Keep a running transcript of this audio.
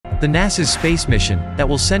The NASA's space mission that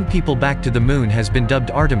will send people back to the moon has been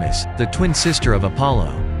dubbed Artemis, the twin sister of Apollo.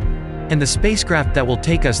 And the spacecraft that will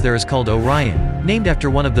take us there is called Orion, named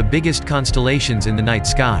after one of the biggest constellations in the night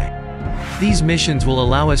sky. These missions will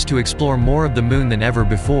allow us to explore more of the moon than ever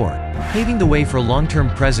before, paving the way for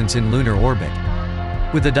long-term presence in lunar orbit.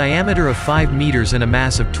 With a diameter of 5 meters and a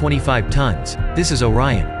mass of 25 tons, this is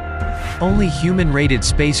Orion. Only human-rated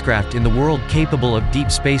spacecraft in the world capable of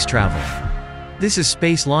deep space travel. This is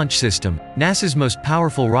Space Launch System, NASA's most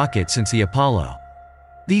powerful rocket since the Apollo.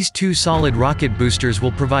 These two solid rocket boosters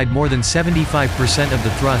will provide more than 75% of the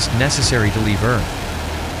thrust necessary to leave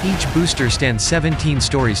Earth. Each booster stands 17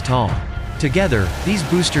 stories tall. Together, these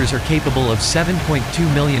boosters are capable of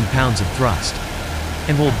 7.2 million pounds of thrust,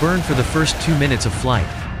 and will burn for the first 2 minutes of flight.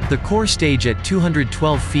 The core stage at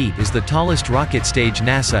 212 feet is the tallest rocket stage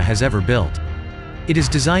NASA has ever built. It is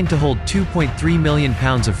designed to hold 2.3 million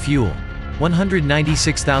pounds of fuel,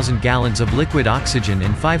 196,000 gallons of liquid oxygen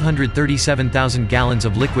and 537,000 gallons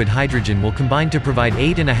of liquid hydrogen will combine to provide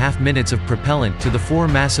 8.5 minutes of propellant to the 4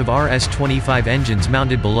 massive RS-25 engines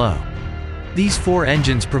mounted below. These 4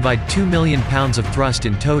 engines provide 2 million pounds of thrust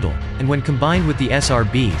in total, and when combined with the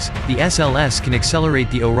SRBs, the SLS can accelerate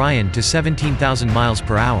the Orion to 17,000 miles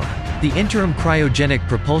per hour. The interim cryogenic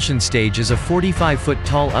propulsion stage is a 45-foot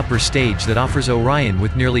tall upper stage that offers Orion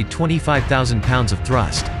with nearly 25,000 pounds of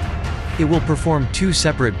thrust. It will perform 2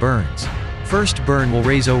 separate burns. First burn will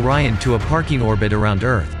raise Orion to a parking orbit around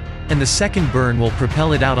Earth, and the second burn will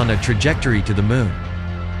propel it out on a trajectory to the Moon.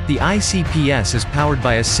 The ICPS is powered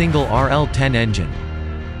by a single RL-10 engine.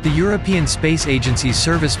 The European Space Agency's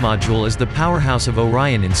service module is the powerhouse of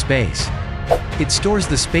Orion in space. It stores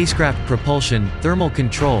the spacecraft propulsion, thermal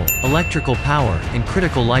control, electrical power, and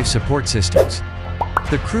critical life support systems.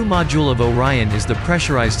 The crew module of Orion is the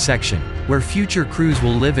pressurized section, where future crews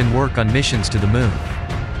will live and work on missions to the Moon.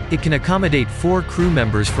 It can accommodate 4 crew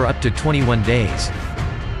members for up to 21 days.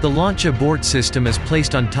 The launch abort system is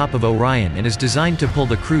placed on top of Orion and is designed to pull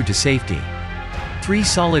the crew to safety. 3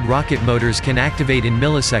 solid rocket motors can activate in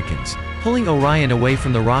milliseconds, pulling Orion away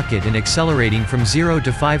from the rocket and accelerating from 0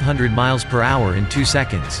 to 500 miles per hour in 2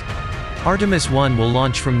 seconds. Artemis 1 will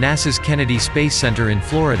launch from NASA's Kennedy Space Center in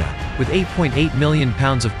Florida, with 8.8 million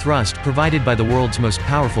pounds of thrust provided by the world's most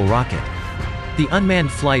powerful rocket. The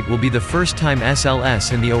unmanned flight will be the first time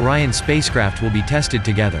SLS and the Orion spacecraft will be tested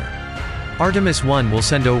together. Artemis 1 will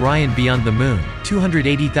send Orion beyond the Moon,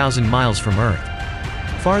 280,000 miles from Earth.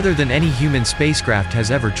 Farther than any human spacecraft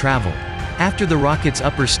has ever traveled. After the rocket's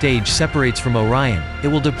upper stage separates from Orion, it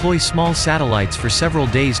will deploy small satellites for several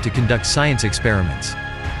days to conduct science experiments.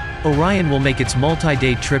 Orion will make its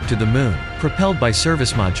multi-day trip to the Moon, propelled by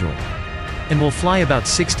service module, and will fly about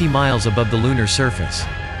 60 miles above the lunar surface.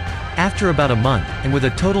 After about a month, and with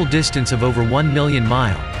a total distance of over 1 million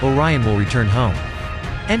miles, Orion will return home.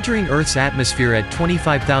 Entering Earth's atmosphere at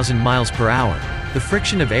 25,000 miles per hour, the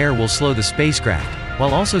friction of air will slow the spacecraft,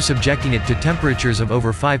 while also subjecting it to temperatures of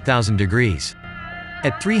over 5,000 degrees.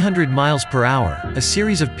 At 300 miles per hour, a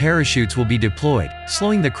series of parachutes will be deployed,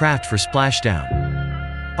 slowing the craft for splashdown.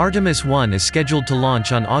 Artemis 1 is scheduled to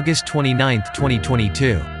launch on August 29,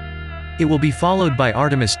 2022. It will be followed by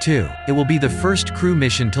Artemis 2. It will be the first crew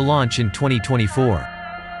mission to launch in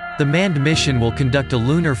 2024. The manned mission will conduct a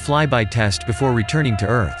lunar flyby test before returning to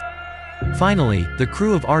Earth. Finally, the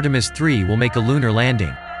crew of Artemis 3 will make a lunar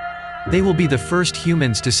landing. They will be the first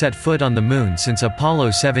humans to set foot on the Moon since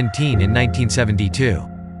Apollo 17 in 1972.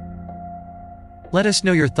 Let us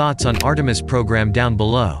know your thoughts on Artemis program down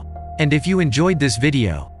below. And if you enjoyed this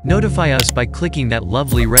video, notify us by clicking that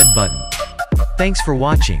lovely red button. Thanks for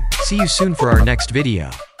watching, see you soon for our next video.